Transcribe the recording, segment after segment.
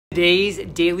Today's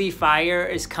daily fire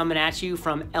is coming at you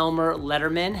from Elmer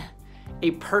Letterman.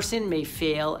 A person may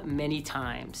fail many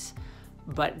times,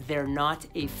 but they're not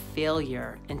a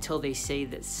failure until they say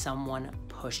that someone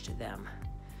pushed them.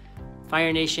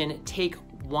 Fire Nation, take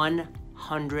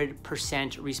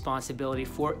 100% responsibility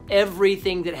for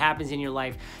everything that happens in your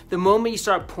life. The moment you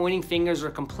start pointing fingers or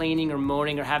complaining or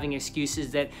moaning or having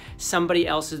excuses that somebody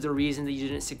else is the reason that you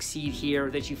didn't succeed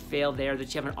here, that you failed there,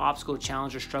 that you have an obstacle,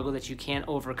 challenge, or struggle that you can't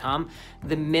overcome,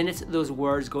 the minute those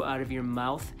words go out of your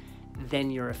mouth, then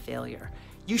you're a failure.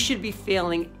 You should be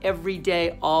failing every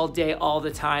day, all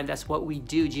the time. That's what we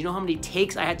do. Do you know how many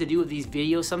takes I had to do with these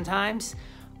videos sometimes?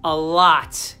 A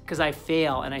lot, because I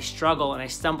fail and I struggle and I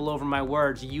stumble over my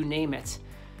words, you name it.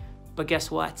 But guess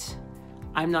what?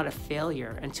 I'm not a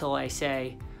failure until I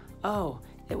say, oh,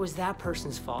 it was that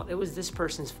person's fault. It was this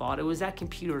person's fault. It was that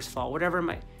computer's fault, whatever it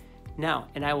might. No,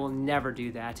 and I will never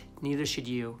do that. Neither should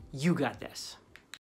you. You got this.